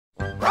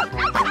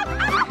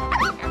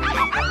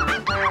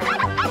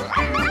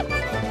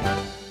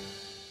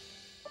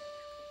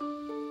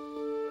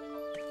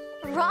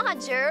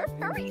Roger.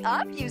 Hurry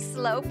up, you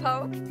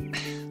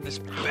slowpoke. This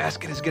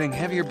basket is getting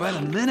heavier by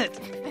the minute.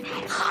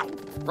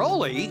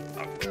 Rolly?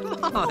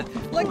 Come on,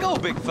 let go,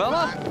 big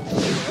fella.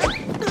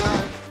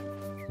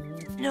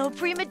 No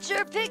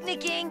premature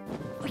picnicking.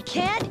 We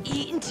can't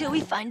eat until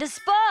we find a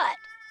spot.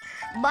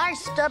 My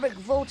stomach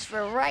votes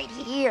for right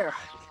here.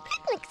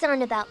 Picnics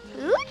aren't about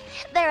food.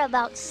 They're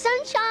about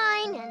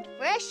sunshine and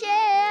fresh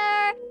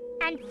air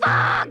and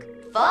fog.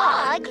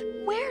 Fog?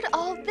 Where'd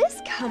all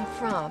this come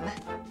from?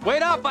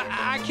 Wait up,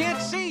 I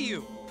can't see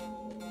you.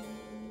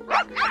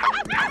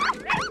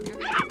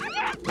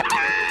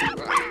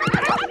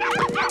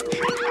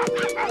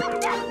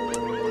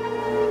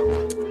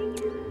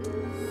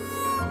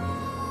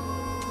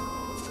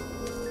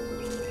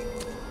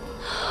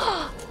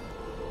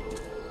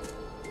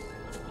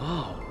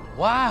 Oh,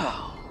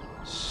 wow.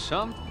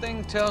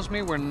 Something tells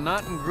me we're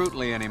not in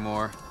Grootley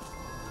anymore.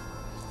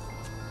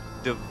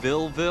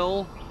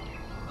 DeVille-Ville?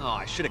 Oh,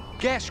 I should have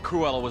guessed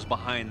Cruella was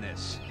behind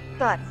this.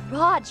 But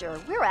Roger,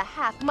 we're a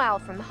half-mile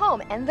from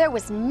home, and there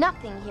was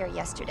nothing here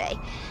yesterday.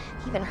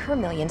 Even her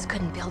millions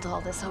couldn't build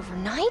all this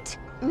overnight.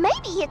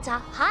 Maybe it's a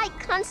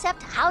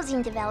high-concept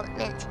housing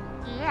development.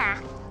 Yeah,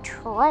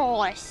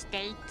 troll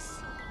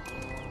estates.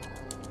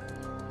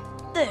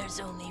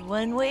 There's only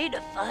one way to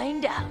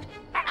find out.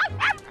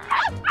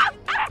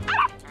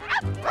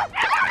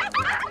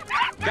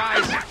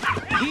 Guys,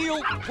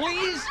 heel,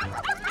 please.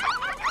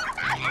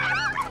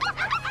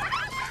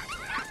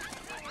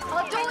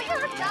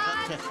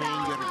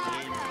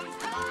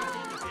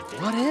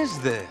 What is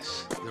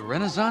this? The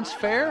Renaissance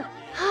Fair?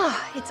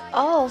 It's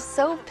all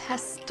so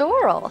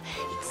pastoral.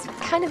 It's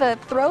kind of a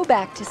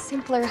throwback to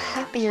simpler,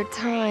 happier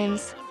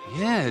times.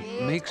 Yeah,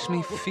 it makes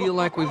me feel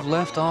like we've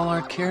left all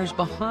our cares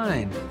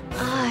behind.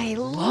 I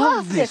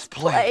love this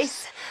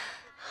place.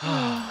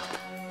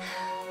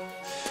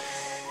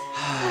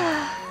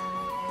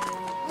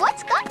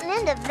 What's gotten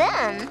into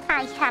them?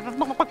 I have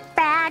a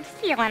bad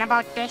feeling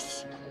about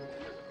this.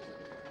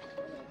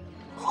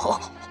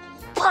 Oh,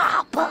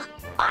 Papa,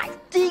 I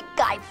think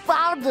I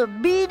found the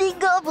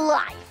meaning of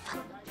life.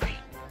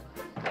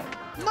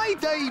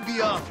 Might I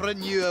be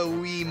offering you a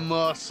wee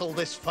morsel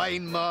this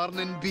fine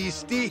morning,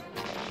 beastie?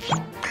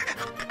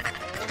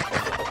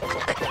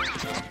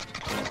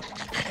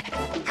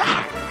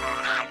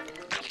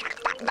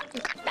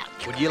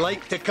 Would you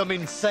like to come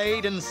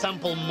inside and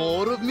sample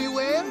more of me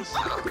wares?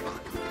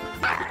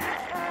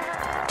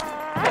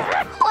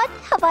 What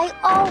have I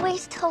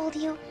always told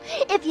you?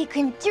 If you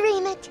can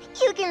dream it,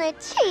 you can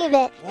achieve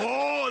it.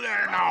 Oh,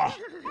 there now!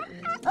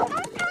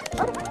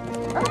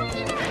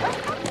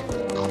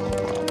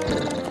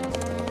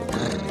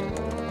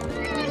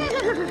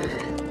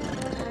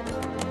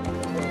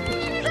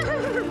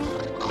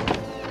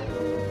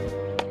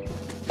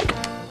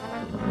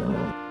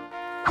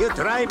 You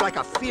drive like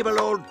a feeble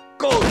old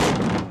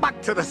ghost.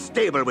 Back to the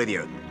stable with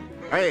you.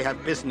 I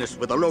have business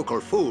with the local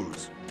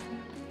fools.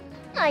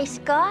 Nice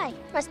guy.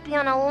 Must be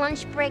on a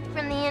lunch break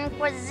from the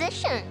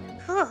Inquisition.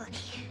 Whew,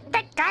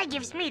 that guy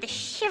gives me the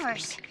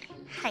shivers.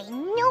 I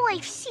know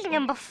I've seen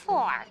him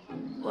before.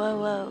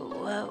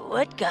 Whoa,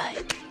 what guy?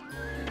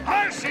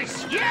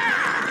 Horses,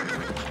 yeah!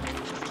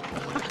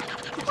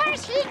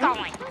 Where's he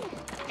going?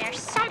 There's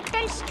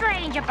something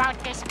strange about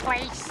this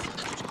place.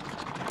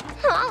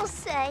 I'll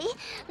say.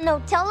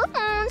 No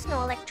telephones,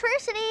 no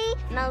electricity,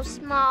 no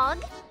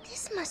smog.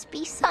 This must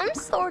be some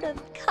sort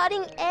of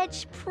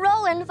cutting-edge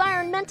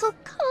pro-environmental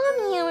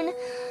commune.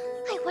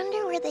 I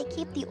wonder where they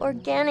keep the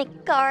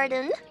organic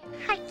garden.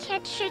 I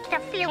can't shake the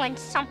feeling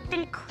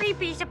something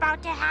creepy's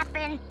about to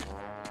happen.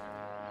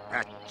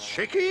 A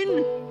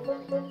chicken?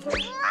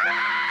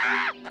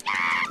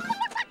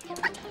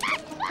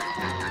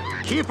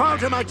 Keep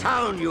out of my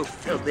town, you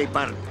filthy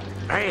bird.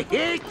 I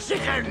hate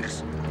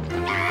chickens!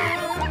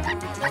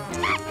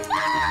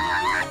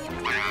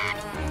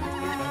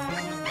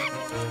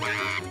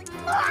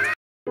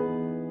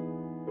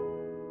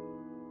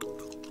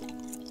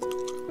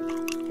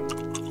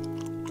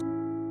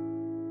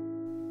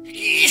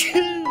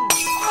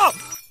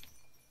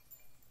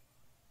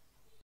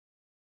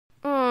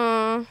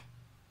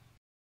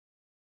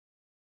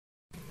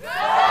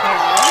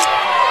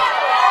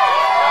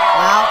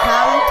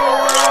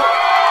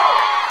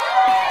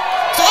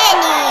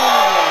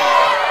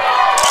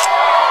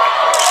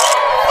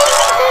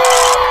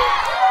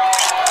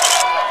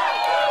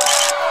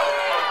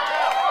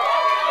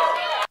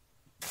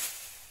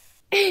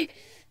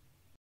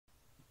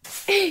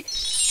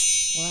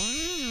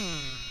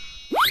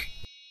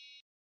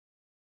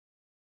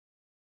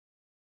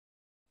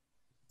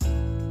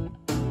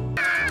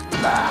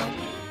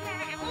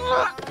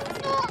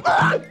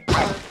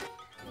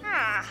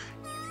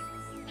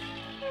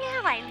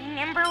 Now I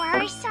remember where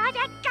I saw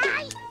that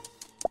guy.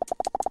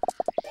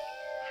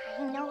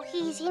 I know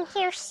he's in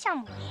here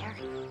somewhere.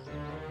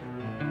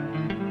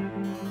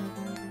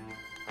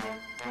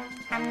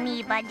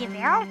 Amoeba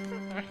DeVille.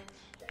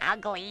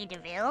 Ugly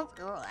DeVille.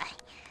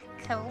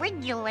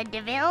 Caligula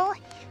DeVille.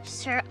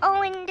 Sir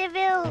Owen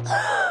DeVille.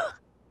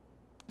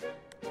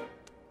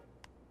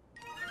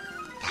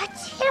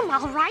 That's him,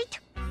 all right.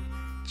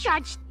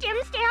 Judge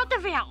Dimsdale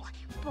DeVille,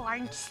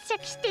 born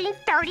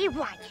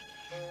 1631.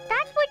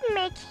 That would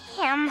make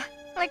him,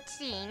 let's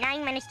see,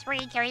 9 minus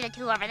 3, carry the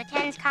 2 over the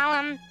tens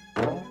column.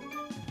 A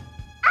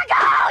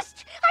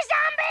ghost! A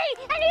zombie!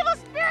 An evil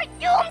spirit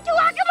doomed to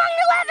walk among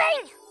the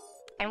living!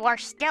 And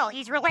worse still,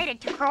 he's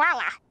related to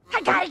Cruella.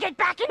 I gotta get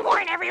back and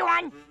warn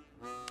everyone!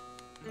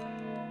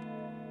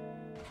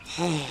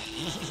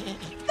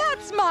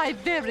 That's my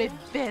very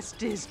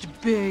bestest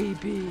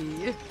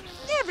baby.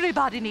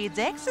 Everybody needs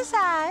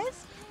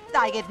exercise.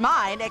 I get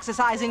mine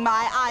exercising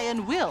my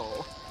iron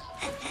will.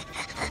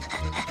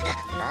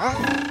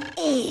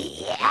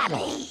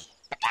 Yummy.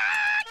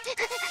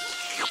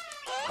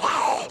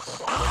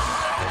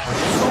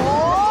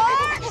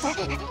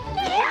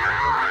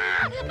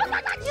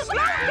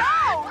 Slow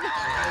down!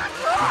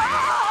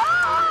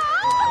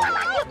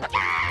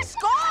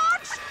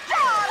 Scorch,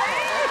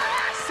 Charlie!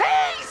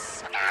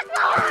 Cease! I'll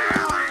buy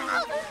you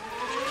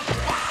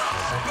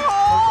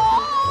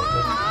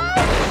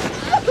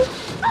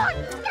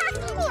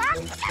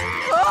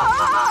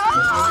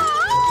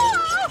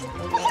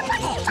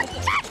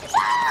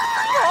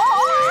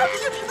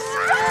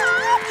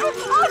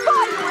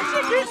a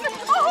chicken! A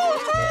whole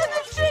herd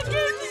of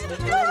chickens!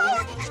 Your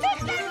own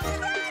chicken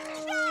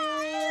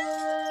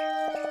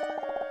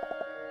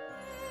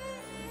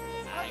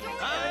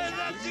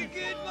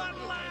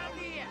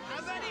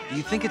Do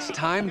you think it's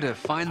time to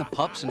find the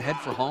pups and head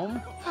for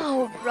home?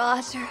 Oh,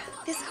 Roger,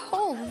 this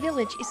whole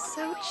village is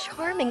so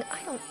charming.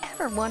 I don't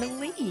ever want to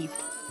leave.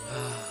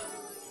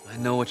 I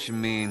know what you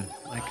mean.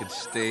 I could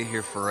stay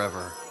here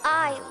forever.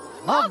 I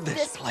Love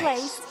this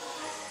place.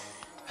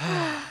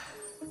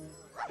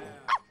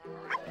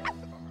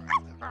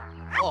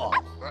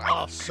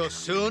 Oh, so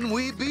soon,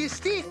 wee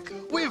beastie?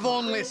 We've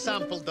only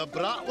sampled the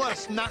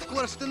bratwurst,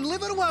 knackwurst, and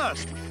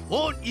liverwurst.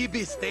 Won't you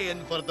be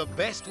staying for the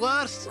best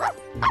wurst?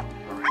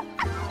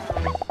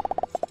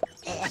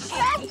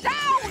 Slow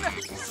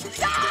down!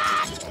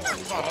 Stop!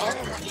 What?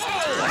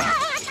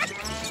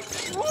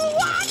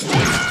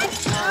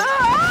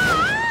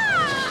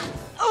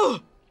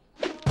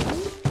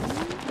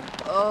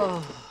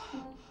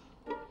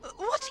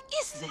 What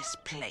is this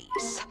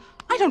place?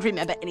 I don't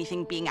remember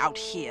anything being out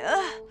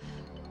here.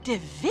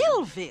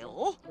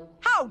 DeVille-Ville?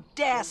 How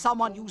dare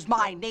someone use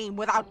my name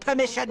without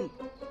permission?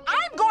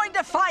 I'm going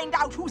to find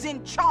out who's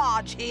in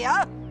charge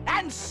here,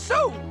 and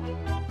soon!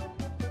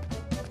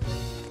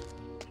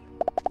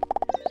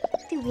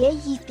 The way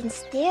you've been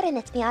staring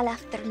at me all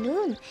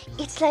afternoon,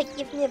 it's like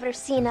you've never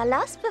seen a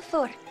lass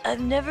before. I've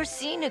never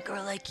seen a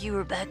girl like you,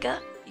 Rebecca.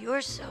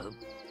 You're so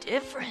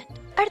different.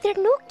 Are there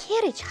no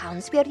carriage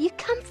hounds where you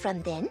come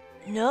from, then?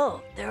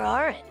 No, there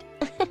aren't.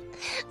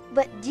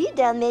 What do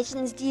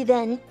Dalmatians do,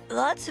 then?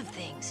 Lots of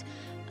things.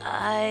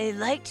 I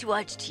like to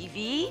watch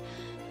TV,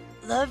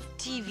 love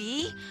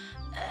TV,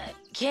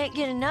 can't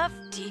get enough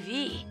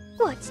TV.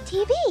 What's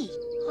TV?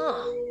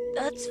 Huh,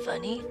 that's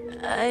funny.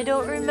 I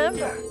don't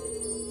remember.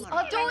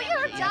 Oh, do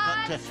your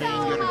job.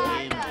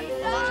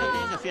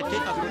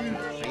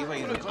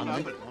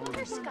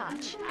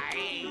 Scotch.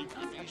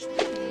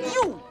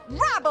 You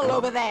rabble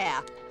over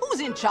there! Who's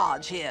in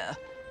charge here?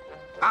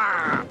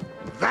 Ah,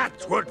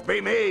 that would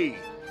be me,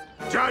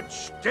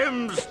 Judge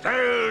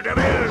Dimsdale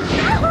DeVille.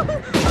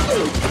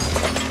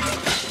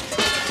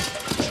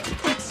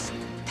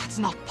 That's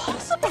not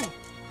possible.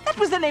 That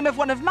was the name of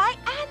one of my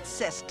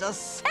ancestors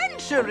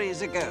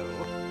centuries ago.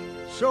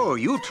 So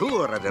you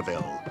too are a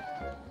DeVille.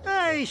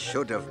 I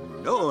should have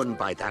known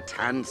by that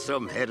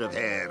handsome head of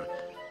hair.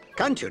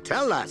 Can't you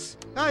tell, lass?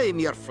 I'm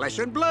your flesh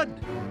and blood.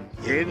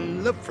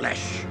 In the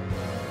flesh.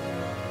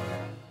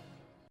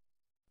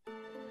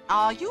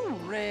 Are you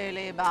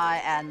really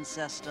my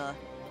ancestor?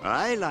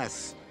 Aye,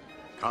 lass.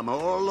 Come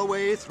all the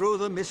way through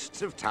the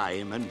mists of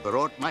time and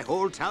brought my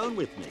whole town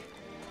with me.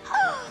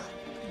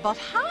 But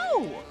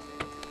how?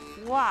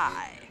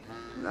 Why?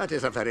 That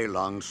is a very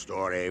long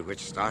story which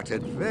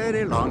started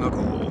very long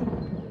ago.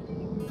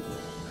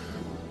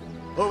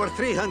 Over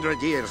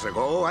 300 years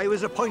ago, I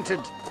was appointed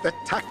the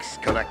tax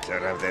collector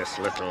of this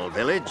little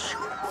village.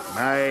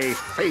 My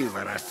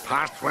favorite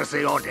part was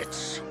the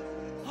audits.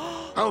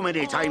 How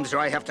many times do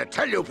I have to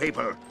tell you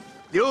people?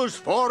 Use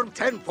Form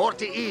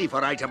 1040E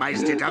for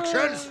itemized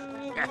deductions.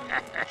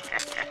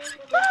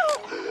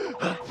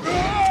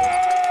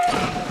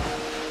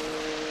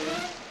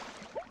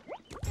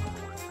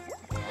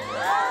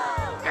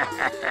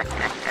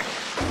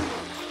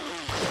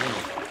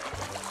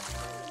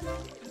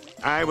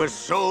 I was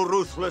so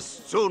ruthless,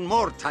 soon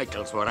more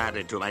titles were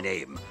added to my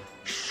name.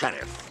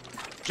 Sheriff,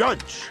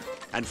 Judge,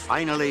 and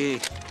finally,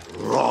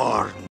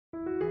 Roar.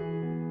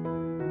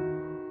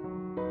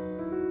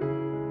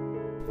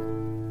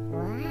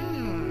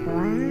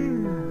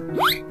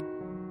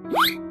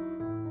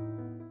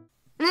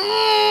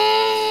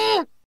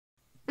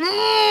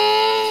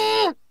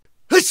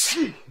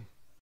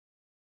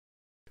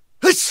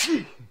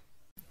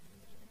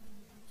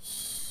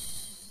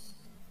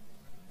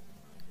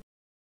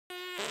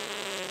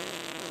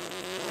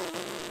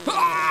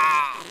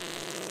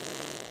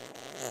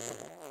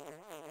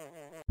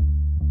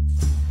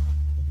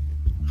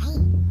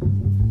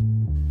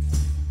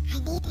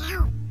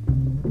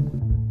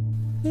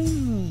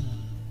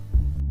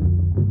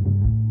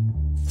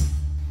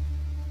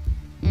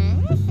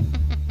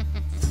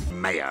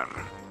 fire.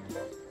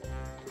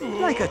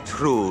 Like a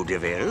true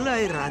DeVil,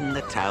 I ran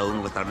the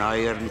town with an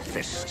iron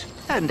fist,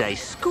 and I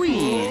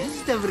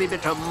squeezed every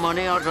bit of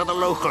money out of the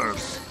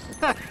locals.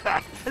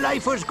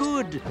 Life was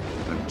good,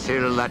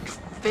 until that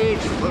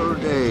fateful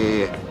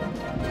day.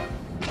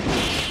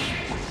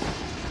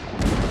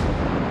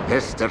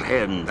 Hester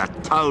Hen,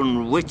 that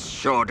town witch,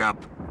 showed up.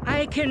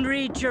 I can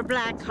read your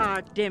black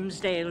heart,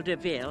 Dimsdale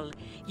DeVil.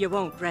 You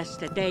won't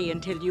rest a day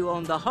until you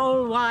own the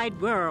whole wide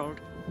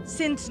world.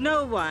 Since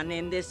no one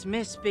in this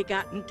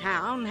misbegotten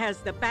town has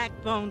the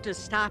backbone to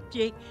stop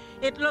ye,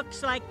 it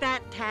looks like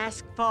that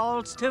task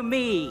falls to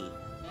me.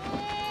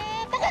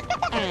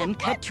 And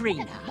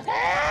Katrina.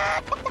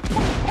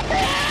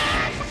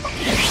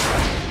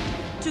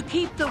 To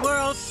keep the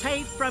world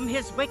safe from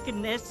his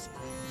wickedness,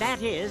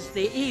 that is,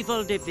 the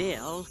evil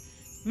DeVil,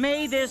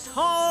 may this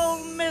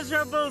whole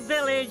miserable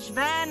village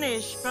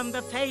vanish from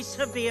the face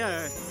of the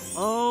earth,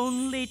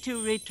 only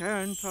to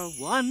return for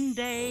one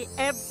day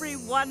every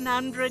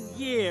 100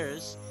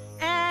 years.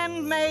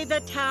 And may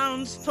the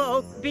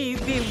townsfolk be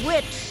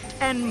bewitched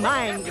and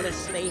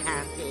mindlessly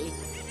happy,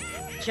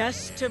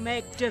 just to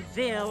make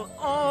DeVil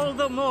all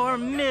the more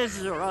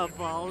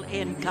miserable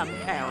in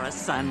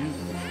comparison.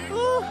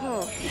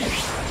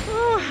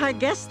 I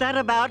guess that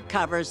about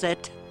covers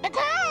it.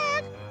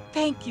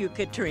 Thank you,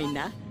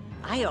 Katrina.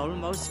 I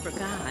almost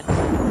forgot.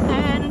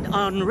 And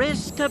on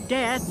risk of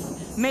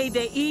death, may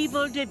the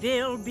evil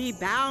DeVil be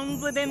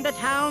bound within the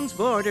town's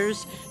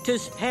borders to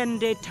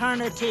spend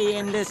eternity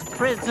in this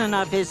prison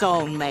of his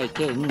own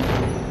making.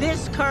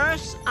 This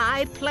curse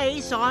I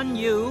place on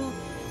you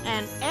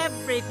and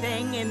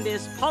everything in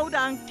this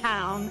podunk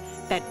town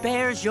that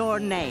bears your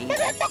name.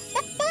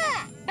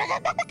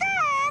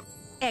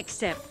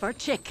 Except for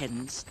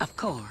chickens, of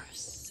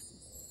course.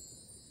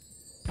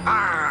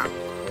 Ah!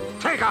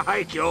 Take a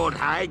hike, you old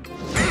hag!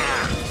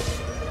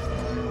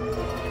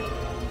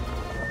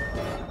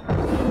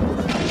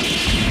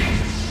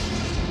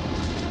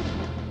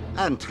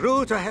 And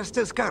true to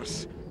Hester's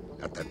curse,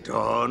 at the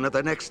dawn of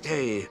the next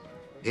day,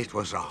 it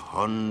was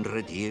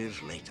 100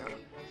 years later.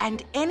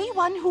 And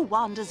anyone who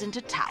wanders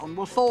into town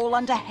will fall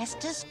under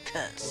Hester's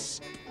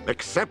curse.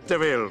 Except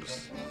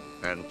DeVils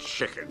and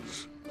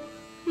chickens.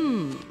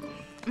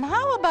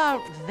 How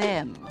about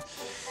them?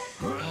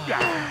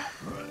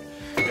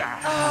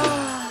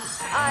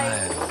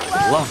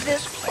 I love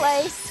this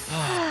place.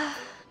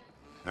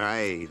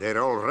 Aye,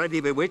 they're already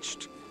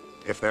bewitched.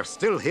 If they're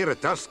still here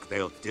at dusk,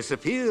 they'll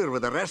disappear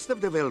with the rest of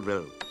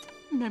DeVilville.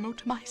 Memo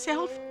to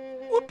myself.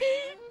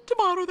 Whoopee!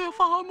 Tomorrow their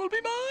farm will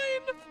be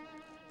mine.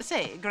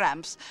 Say,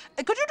 Gramps,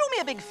 could you do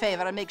me a big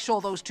favor and make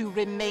sure those two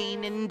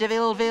remain in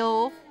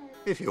DeVilville?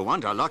 If you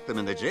want, I'll lock them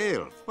in the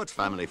jail. What's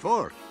family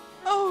for?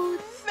 Oh,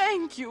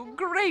 thank you,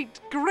 great,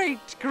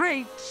 great,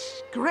 great,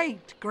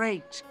 great,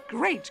 great,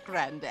 great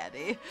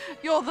Granddaddy.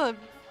 You're the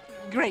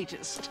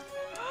greatest.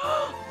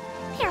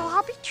 They'll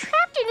all be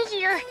trapped in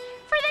here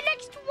for the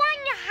next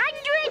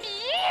 100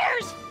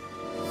 years!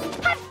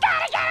 I've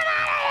gotta get them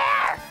out of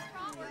here!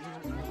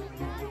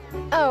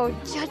 Oh,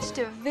 Judge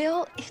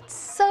DeVil, it's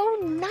so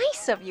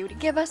nice of you to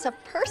give us a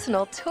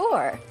personal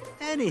tour.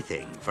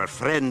 Anything for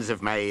friends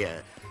of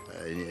my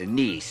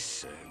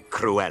niece,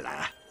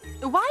 Cruella.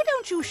 Why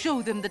don't you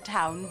show them the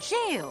town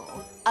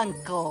jail,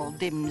 Uncle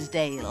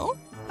Dimsdale?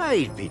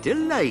 I'd be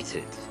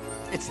delighted.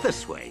 It's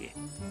this way.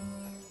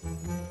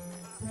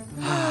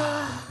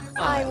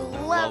 I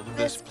love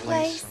this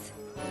place.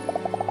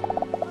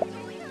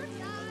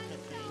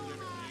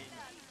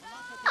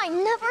 I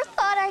never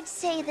thought I'd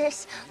say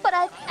this, but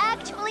I've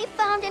actually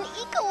found an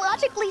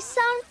ecologically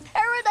sound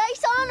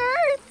paradise on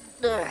Earth.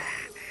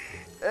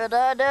 And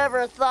I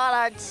never thought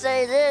I'd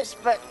say this,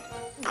 but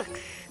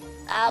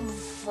I'm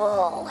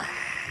full.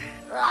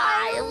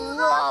 I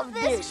love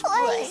this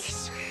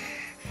place.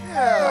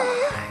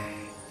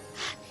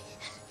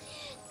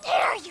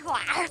 There you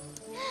are!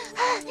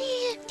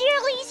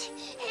 Dearly's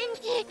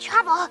in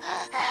trouble.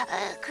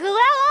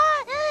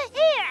 Cruella,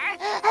 here!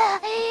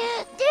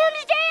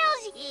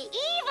 Dimsdale's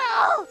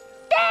evil!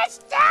 This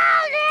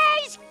town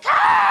is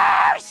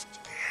cursed!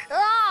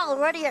 Oh,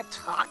 what are you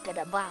talking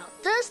about?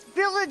 This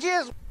village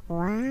is...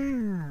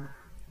 Wow.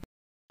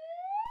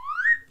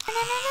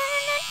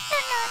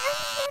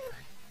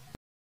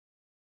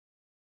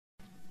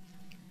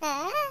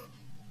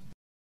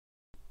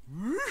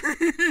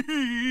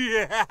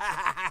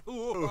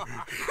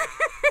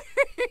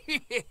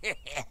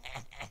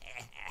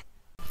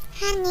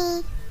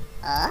 Honey,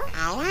 I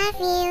love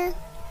you.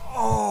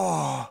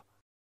 Oh!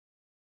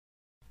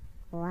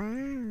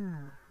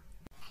 Wow.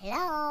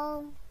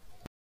 Hello.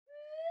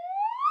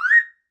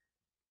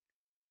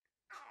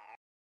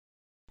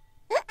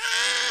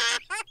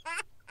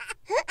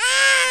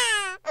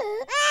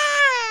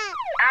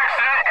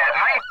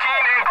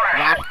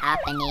 What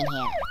happened in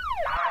here?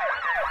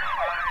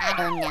 I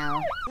don't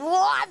know.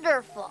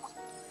 Wonderful!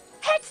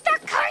 It's the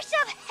curse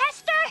of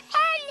Hester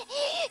Hen!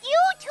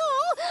 You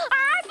two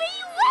are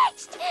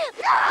bewitched!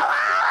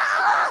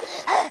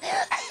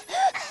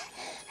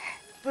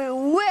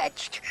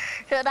 Bewitched,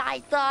 and I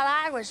thought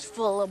I was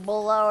full of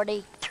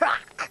baloney.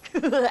 Oh,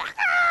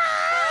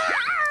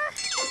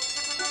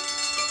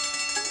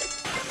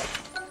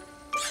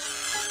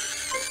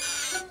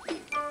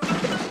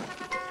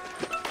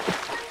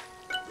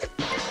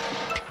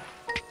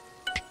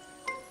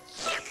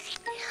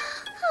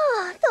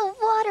 the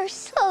water's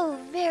so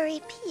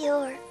very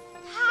pure.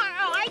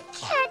 Oh, I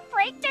can't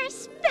break their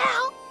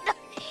spell.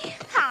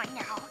 Oh,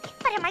 no.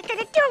 What am I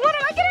gonna do? What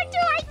am I gonna do?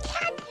 I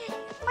can't.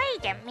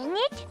 Wait a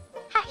minute.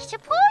 I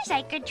suppose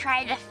I could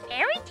try the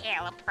fairy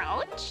tale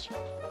approach.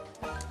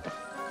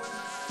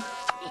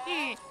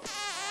 Wait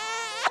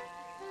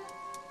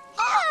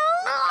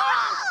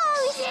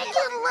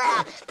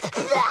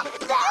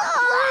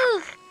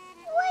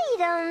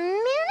a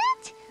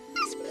minute.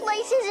 This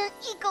place isn't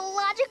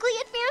ecologically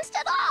advanced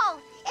at all.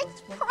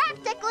 It's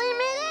practically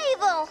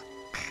medieval.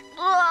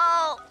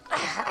 Oh,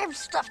 I'm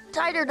stuffed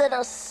tighter than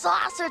a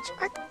sausage.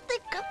 I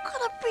think I'm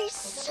gonna be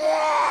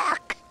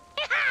sick.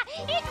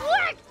 It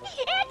worked!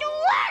 It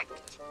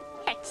worked!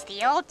 It's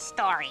the old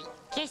story.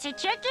 Kiss a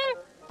chicken,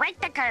 break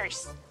the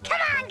curse.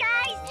 Come on,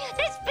 guys!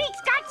 This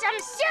beak's got some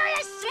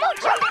serious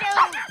smooching to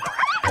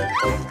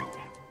do!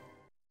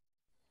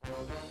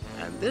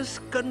 And this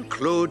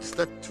concludes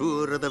the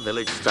tour of the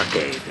village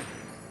stockade.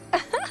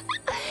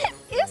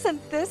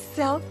 Isn't this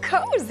so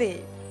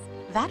cozy?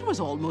 That was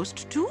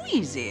almost too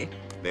easy.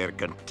 They're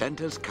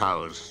content as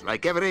cows,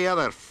 like every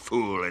other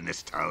fool in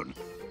this town.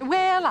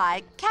 Well,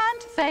 I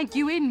can't thank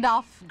you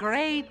enough.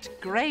 Great,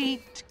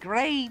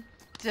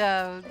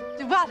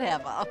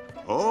 whatever.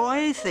 Oh,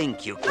 I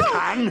think you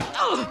can.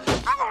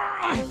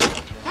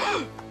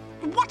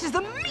 What is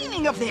the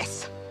meaning of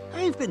this?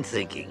 I've been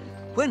thinking.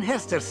 When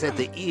Hester said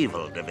the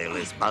evil DeVil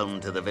is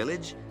bound to the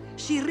village,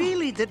 she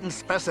really didn't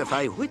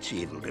specify which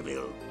evil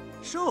DeVil.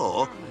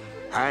 So,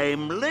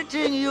 I'm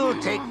letting you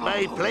take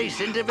my place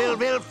in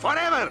DeVille-ville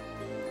forever!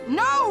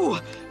 No!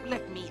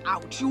 Let me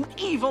out, you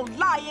evil,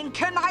 lying,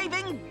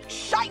 conniving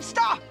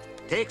shyster!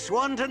 Takes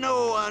one to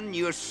know one,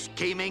 you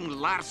scheming,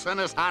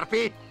 larcenous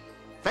harpy.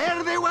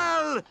 Fare thee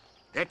well!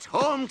 It's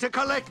home to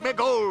collect me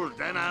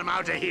gold, and I'm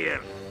out of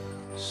here.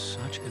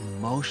 Such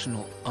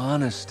emotional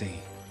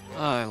honesty.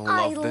 I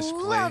love this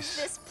place. I love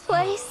this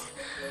place.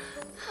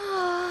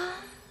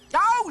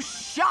 Oh,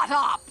 shut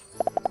up!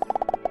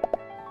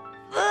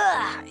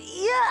 Ugh,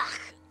 yuck!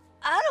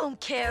 I don't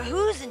care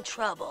who's in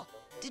trouble.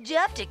 Did you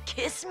have to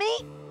kiss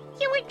me?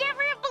 You would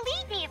never have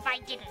believed me if I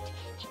didn't.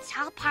 It's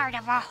all part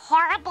of a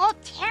horrible,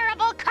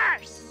 terrible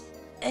curse.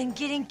 And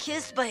getting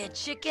kissed by a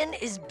chicken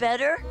is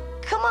better?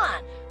 Come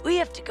on, we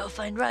have to go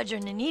find Roger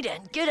and Anita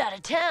and get out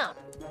of town.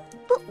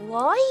 But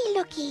why,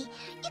 Lucky?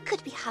 You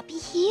could be happy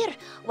here,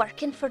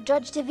 working for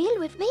Judge DeVille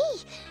with me.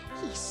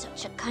 He's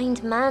such a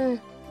kind man.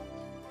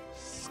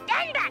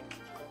 Stand back!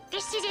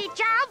 This is a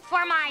job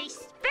for my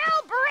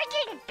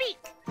spell-breaking beak.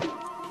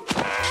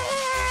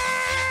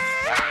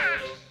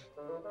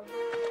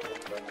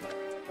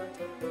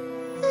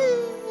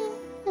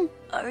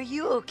 Are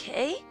you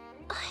okay?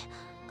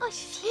 I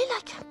feel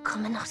like I'm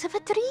coming out of a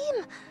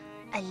dream.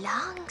 A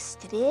long,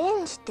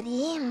 strange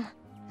dream.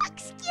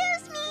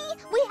 Excuse me,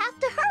 we have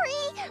to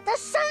hurry. The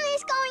sun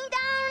is going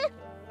down.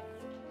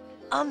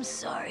 I'm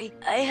sorry,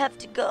 I have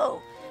to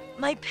go.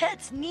 My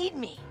pets need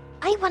me.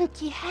 I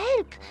want your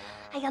help.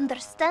 I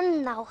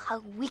understand now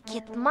how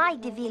wicked my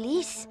DeVille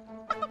is.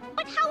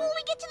 But how will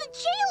we get to the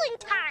jail in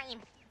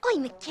time?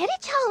 I'm a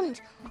carriage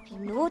hound. I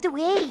know the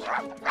way.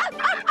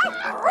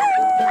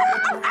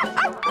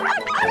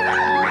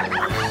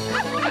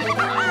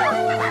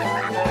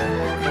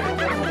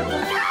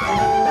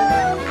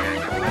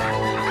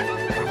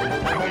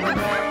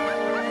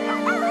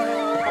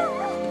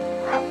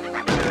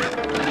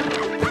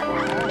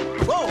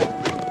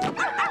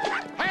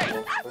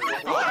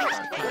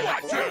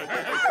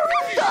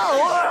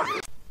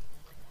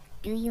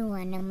 Do you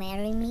wanna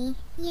marry me?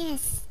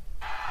 Yes.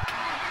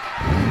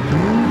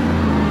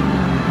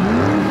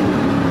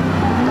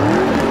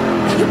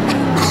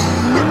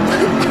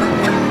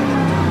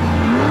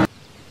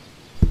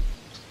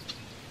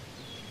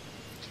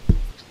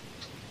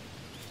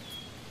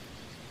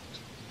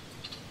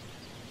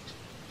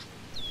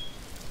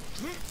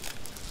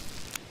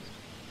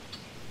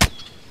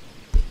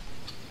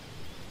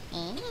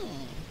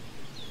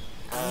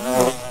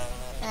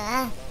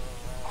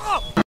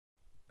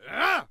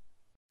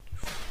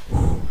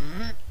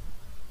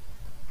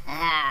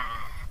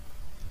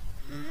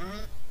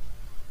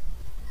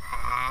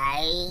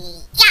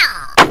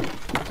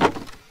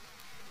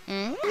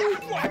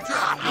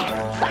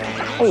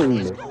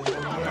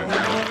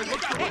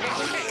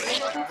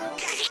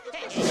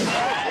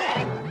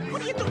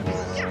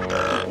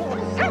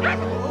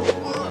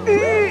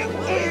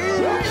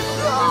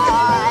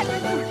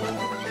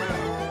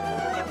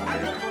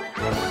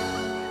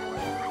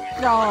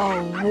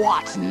 Oh,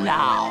 what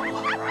now?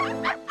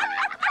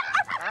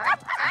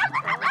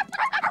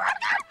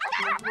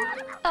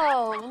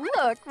 Oh,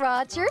 look,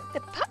 Roger. The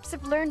pups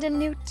have learned a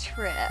new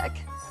trick.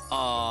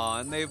 Aw,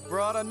 and they've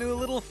brought a new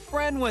little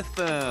friend with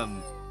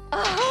them.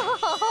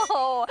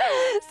 Oh,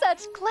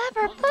 such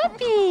clever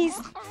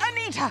puppies.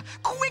 Anita,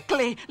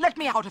 quickly, let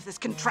me out of this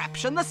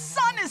contraption. The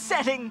sun is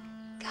setting.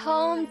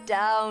 Calm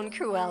down,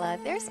 Cruella.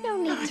 There's no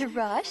need to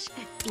rush.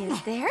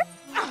 Is there?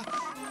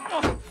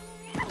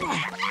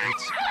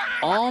 It's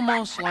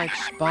almost like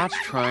Spot's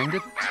trying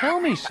to tell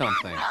me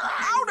something.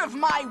 Out of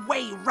my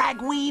way,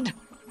 ragweed!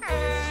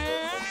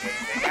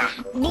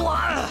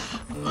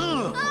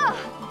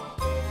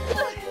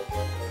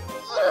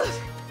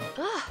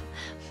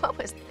 What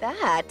was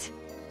that?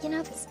 You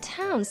know, this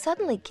town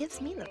suddenly gives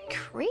me the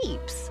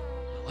creeps.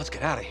 Let's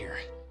get out of here.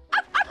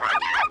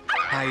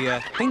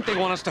 I think they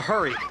want us to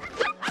hurry.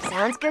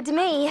 Sounds good to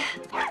me.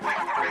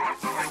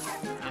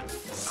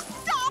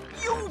 Stop,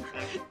 you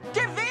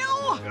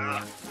DeVil!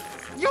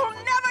 You'll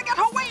never get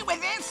away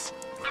with this!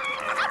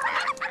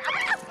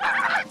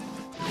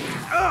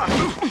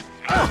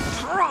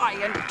 Try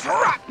and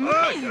trap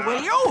me,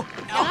 will you?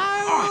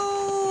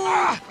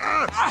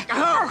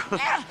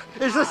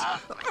 Is this...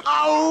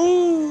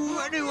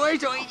 Oh, anyway,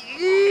 to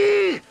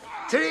eat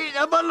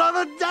a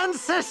beloved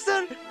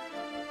ancestor?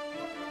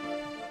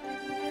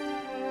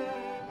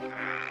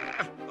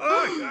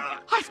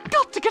 I've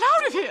got to get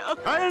out of here!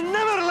 I'll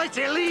never let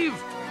you leave!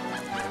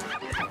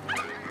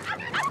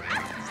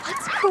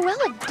 What's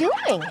Cruella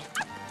doing?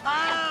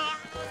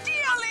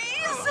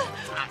 Dearlies!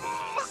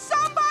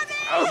 Somebody!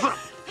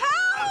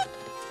 Help!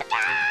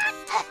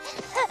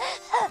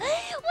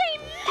 We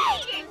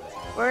made it!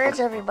 Where's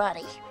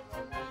everybody?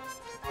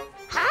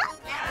 Huh?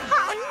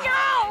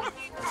 Oh,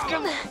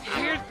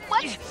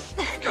 What's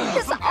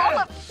this all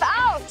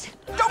about?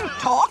 Don't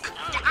talk!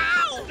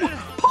 Ow!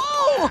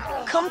 Pull!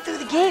 Come through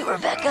the gate,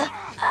 Rebecca.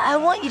 I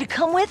want you to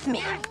come with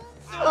me.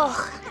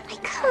 Ugh,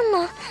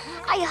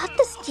 I have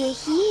to stay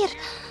here.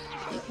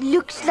 It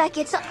looks like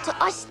it's up to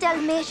us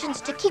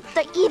Dalmatians to keep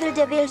the evil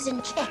devils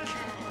in check.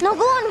 Now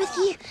go on with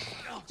you.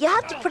 You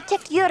have to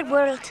protect your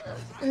world,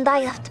 and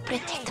I have to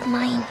protect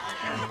mine.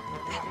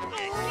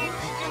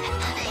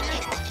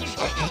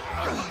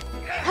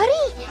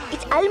 Hurry!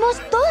 It's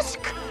almost dusk.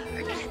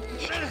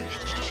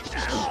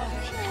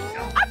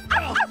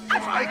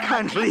 I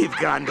can't leave,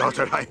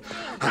 granddaughter.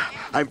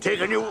 I'm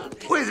taking you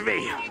with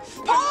me.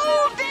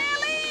 Pull,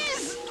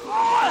 dearlies!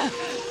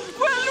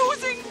 We're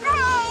losing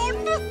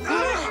ground!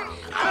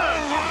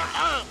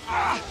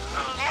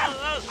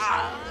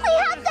 We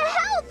have to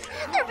help!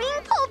 They're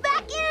being pulled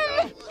back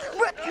in!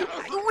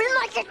 We're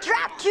like a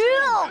trap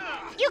too!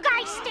 You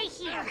guys stay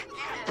here.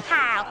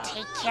 I'll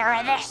take care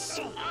of this.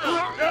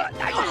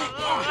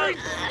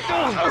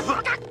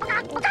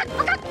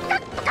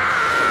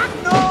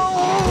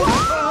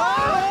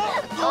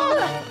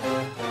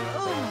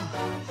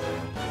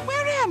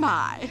 Where am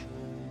I?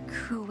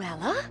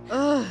 Cruella?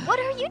 What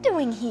are you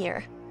doing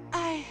here?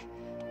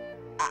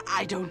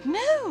 I don't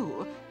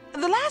know.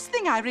 The last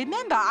thing I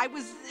remember, I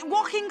was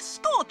walking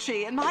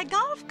Scorchy in my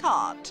golf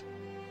cart.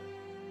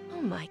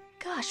 Oh my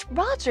gosh,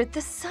 Roger,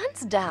 the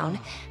sun's down.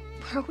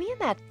 Were we in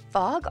that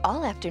fog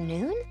all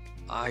afternoon?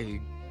 I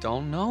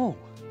don't know.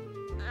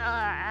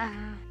 I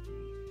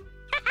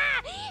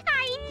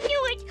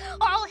knew it!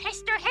 All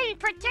Hester Hen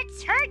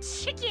protects her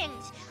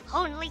chickens.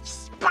 Only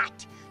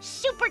Spot,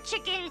 Super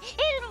Chicken,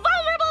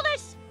 invulnerable to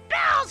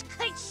spells,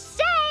 could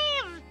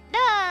save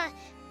the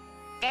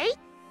day.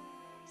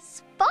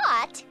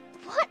 Spot?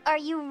 What are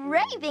you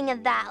raving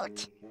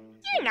about?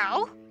 You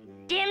know,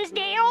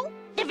 Dimsdale,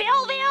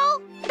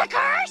 DeVille-Ville, the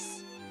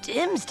curse.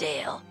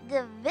 Dimsdale?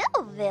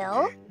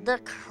 DeVille-Ville? The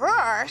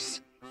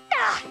curse?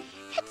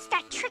 It's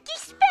that tricky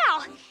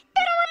spell.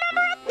 They don't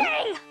remember a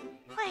thing.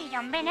 Wait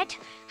a minute.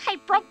 I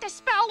broke the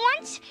spell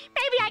once.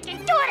 Maybe I can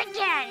do it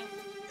again.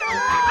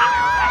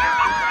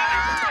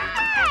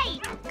 Hey!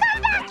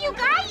 Come back, you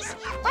guys!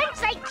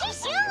 Once I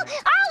kiss you,